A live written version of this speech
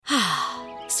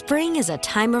Spring is a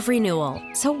time of renewal,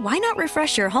 so why not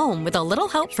refresh your home with a little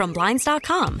help from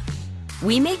Blinds.com?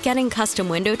 We make getting custom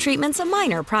window treatments a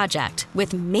minor project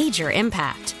with major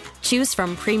impact. Choose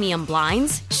from premium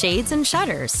blinds, shades, and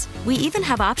shutters. We even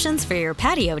have options for your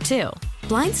patio, too.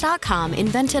 Blinds.com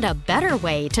invented a better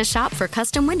way to shop for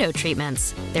custom window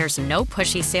treatments. There's no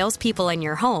pushy salespeople in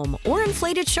your home or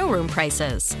inflated showroom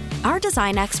prices. Our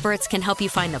design experts can help you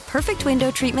find the perfect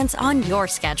window treatments on your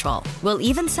schedule. We'll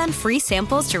even send free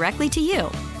samples directly to you.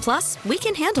 Plus, we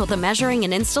can handle the measuring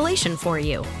and installation for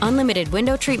you. Unlimited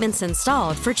window treatments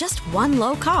installed for just one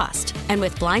low cost. And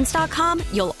with Blinds.com,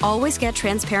 you'll always get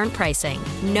transparent pricing.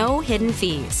 No hidden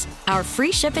fees. Our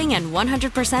free shipping and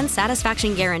 100%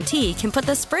 satisfaction guarantee can put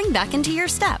the spring back into your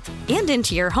step and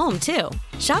into your home, too.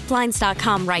 Shop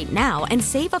Blinds.com right now and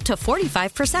save up to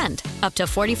 45%. Up to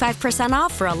 45%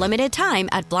 off for a limited time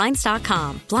at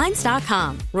Blinds.com.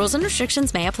 Blinds.com. Rules and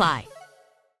restrictions may apply.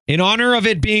 In honor of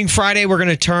it being Friday, we're going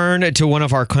to turn to one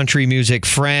of our country music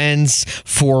friends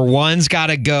for One's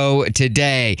Gotta Go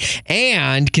today.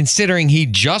 And considering he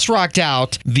just rocked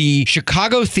out the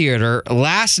Chicago Theater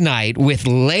last night with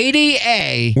Lady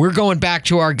A, we're going back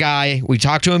to our guy. We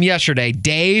talked to him yesterday,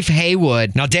 Dave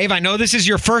Haywood. Now, Dave, I know this is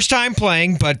your first time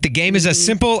playing, but the game is as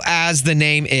simple as the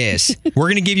name is. We're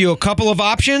going to give you a couple of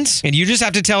options, and you just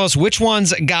have to tell us which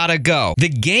one's gotta go. The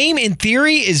game, in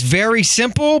theory, is very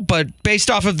simple, but based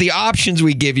off of the options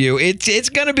we give you, it's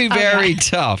going to be very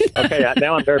tough. Okay,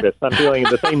 now I'm nervous. I'm feeling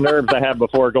the same nerves I had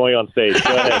before going on stage.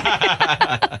 Go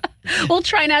ahead. We'll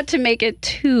try not to make it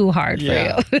too hard for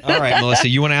you. All right, Melissa,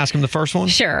 you want to ask him the first one?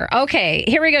 Sure. Okay,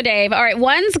 here we go, Dave. All right,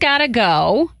 One's Gotta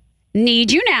Go,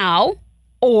 Need You Now,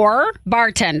 or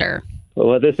Bartender.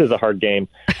 Well, this is a hard game.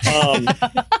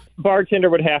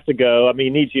 Bartender would have to go. I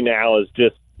mean, Need You Now is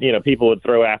just, people would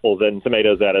throw apples and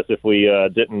tomatoes at us if we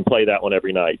didn't play that one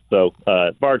every night. So,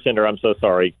 Bartender, I'm so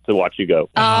sorry to watch you go.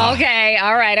 Oh, okay.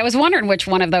 All right. I was wondering which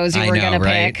one of those you were going to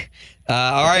pick.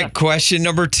 All right. Question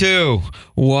number 2.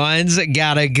 One's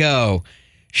gotta go.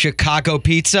 Chicago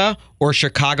pizza or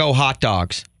Chicago hot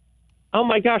dogs? Oh,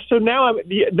 my gosh. So now,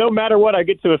 no matter what, I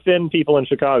get to offend people in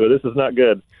Chicago. This is not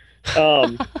good.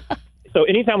 So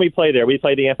anytime we play there, we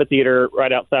play the amphitheater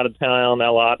right outside of town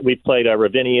a lot. We played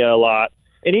Ravinia a lot.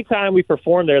 Anytime we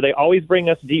perform there, they always bring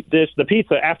us deep dish, the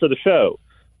pizza, after the show.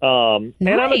 Nice.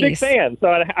 And I'm a big fan, so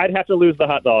I'd have to lose the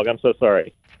hot dog. I'm so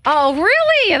sorry. Oh,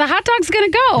 really? The hot dog's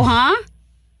going to go, huh?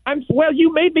 Well,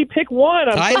 you made me pick one.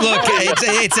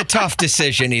 It's a tough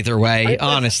decision either way,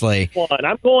 honestly.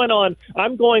 I'm going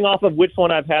off of which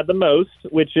one I've had the most,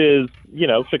 which is,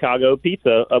 Chicago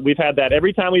pizza. We've had that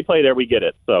every time we play there. We get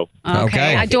it. So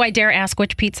okay. Do I dare ask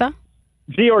which pizza?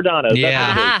 Giordano's.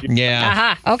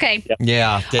 Yeah. Okay.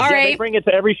 Yeah. All right. They bring it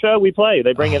to every show we play.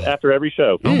 They bring it after every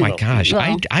show. Oh my gosh.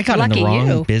 Well, I got in the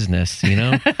wrong business,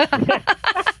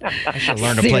 I should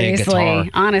learn to play a guitar.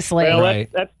 Honestly. Well, right.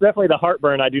 That's definitely the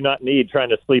heartburn I do not need trying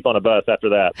to sleep on a bus after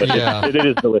that. But it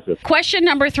is delicious. Question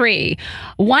number 3.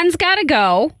 One's Gotta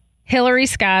Go, Hillary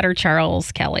Scott or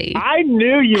Charles Kelly? I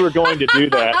knew you were going to do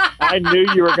that. I knew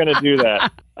you were going to do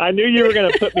that. I knew you were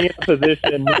going to put me in a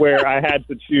position where I had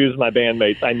to choose my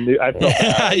bandmates. I felt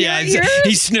that.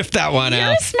 He sniffed that one out.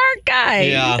 You're a smart guy.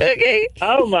 Yeah. Okay.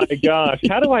 Oh, my gosh.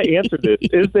 How do I answer this?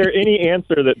 Is there any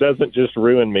answer that doesn't just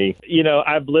ruin me?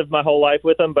 I've lived my whole life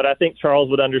with him, but I think Charles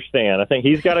would understand. I think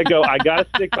he's got to go. I got to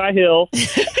stick by Hill.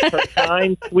 Her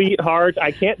kind, sweet heart.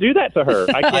 I can't do that to her.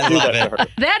 I can't do that to her.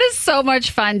 That is so much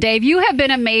fun, Dave. You have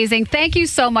been amazing. Thank you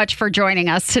so much for joining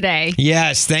us today.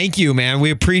 Yes, thank you, man.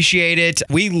 We appreciate it.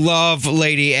 We love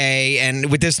Lady A, and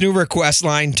with this new request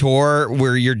line tour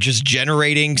where you're just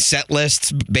generating set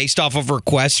lists based off of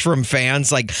requests from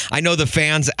fans, like I know the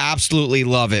fans absolutely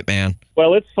love it, man.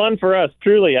 Well, it's fun for us,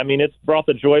 truly. I mean, it's brought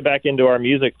the joy back into our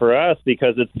music for us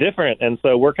because it's different, and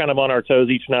so we're kind of on our toes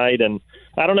each night, and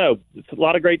I don't know, it's a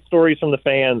lot of great stories from the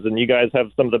fans, and you guys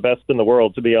have some of the best in the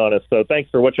world, to be honest, so thanks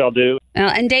for what y'all do.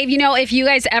 And Dave, if you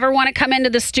guys ever want to come into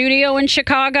the studio in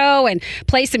Chicago and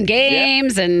play some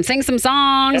games and sing some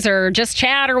songs or just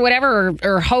chat or whatever,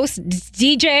 or host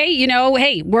DJ,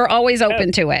 hey, we're always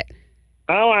open to it.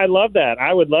 Oh, I love that.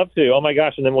 I would love to. Oh, my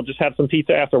gosh. And then we'll just have some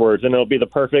pizza afterwards, and it'll be the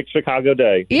perfect Chicago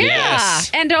day. Yeah.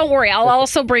 Yes. And don't worry, I'll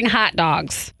also bring hot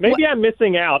dogs. Maybe I'm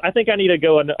missing out. I think I need to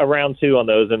go a round 2 on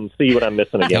those and see what I'm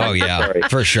missing again. Oh, yeah,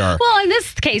 for sure. Well, in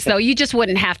this case, though, you just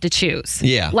wouldn't have to choose.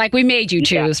 Yeah. Like we made you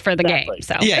choose for the game.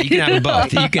 So. Yeah, you can have them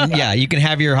both. You can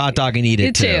have your hot dog and eat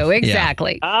it, too.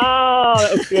 Exactly. Yeah. Oh,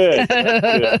 that was good.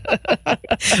 That was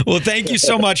good. Well, thank you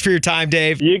so much for your time,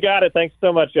 Dave. You got it. Thanks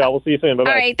so much, y'all. We'll see you soon. Bye-bye.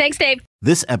 All right. Thanks, Dave.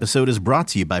 This episode is brought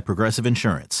to you by Progressive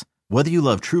Insurance. Whether you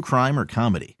love true crime or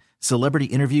comedy, celebrity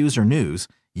interviews or news,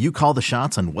 You call the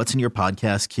shots on what's in your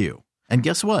podcast queue. And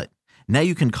guess what? Now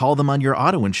you can call them on your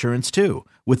auto insurance too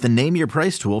with the Name Your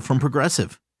Price tool from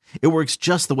Progressive. It works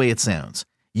just the way it sounds.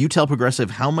 You tell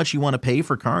Progressive how much you want to pay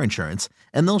for car insurance,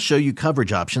 and they'll show you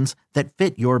coverage options that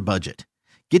fit your budget.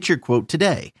 Get your quote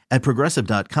today at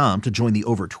Progressive.com to join the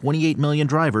over 28 million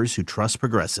drivers who trust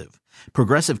Progressive.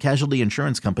 Progressive Casualty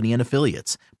Insurance Company and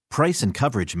Affiliates. Price and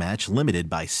coverage match limited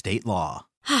by state law.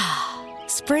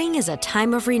 Spring is a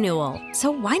time of renewal,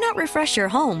 so why not refresh your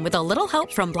home with a little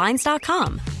help from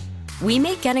Blinds.com? We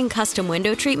make getting custom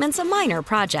window treatments a minor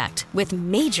project with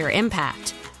major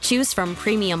impact. Choose from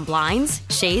premium blinds,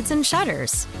 shades, and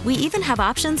shutters. We even have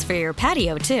options for your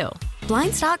patio, too.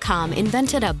 Blinds.com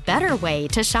invented a better way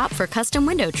to shop for custom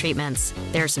window treatments.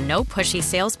 There's no pushy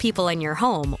salespeople in your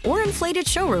home or inflated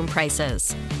showroom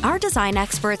prices. Our design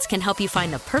experts can help you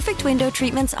find the perfect window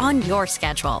treatments on your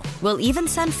schedule. We'll even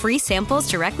send free samples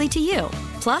directly to you.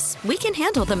 Plus, we can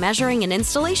handle the measuring and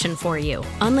installation for you.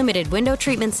 Unlimited window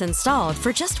treatments installed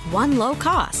for just one low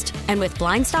cost. And with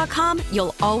Blinds.com,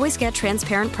 you'll always get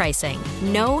transparent pricing.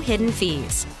 No hidden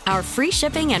fees. Our free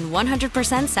shipping and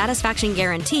 100% satisfaction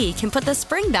guarantee can put the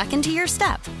spring back into your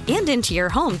step and into your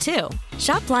home, too.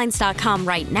 Shop Blinds.com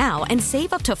right now and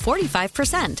save up to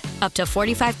 45%. Up to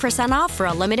 45% off for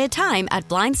a limited time at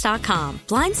Blinds.com.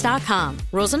 Blinds.com.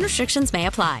 Rules and restrictions may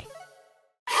apply.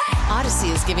 Odyssey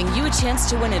is giving you a chance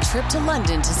to win a trip to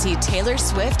London to see Taylor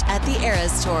Swift at the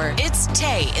Eras Tour. It's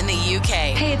Tay in the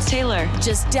UK. Hey, it's Taylor.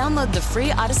 Just download the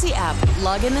free Odyssey app,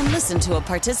 log in and listen to a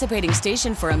participating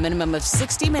station for a minimum of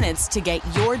 60 minutes to get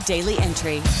your daily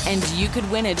entry. And you could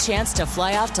win a chance to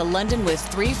fly off to London with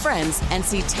 3 friends and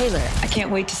see Taylor. I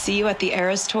can't wait to see you at the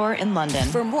Eras Tour in London.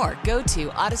 For more, go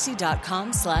to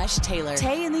odyssey.com/Taylor.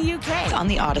 Tay in the UK. On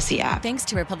the Odyssey app. Thanks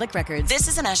to Republic Records. This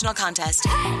is a national contest.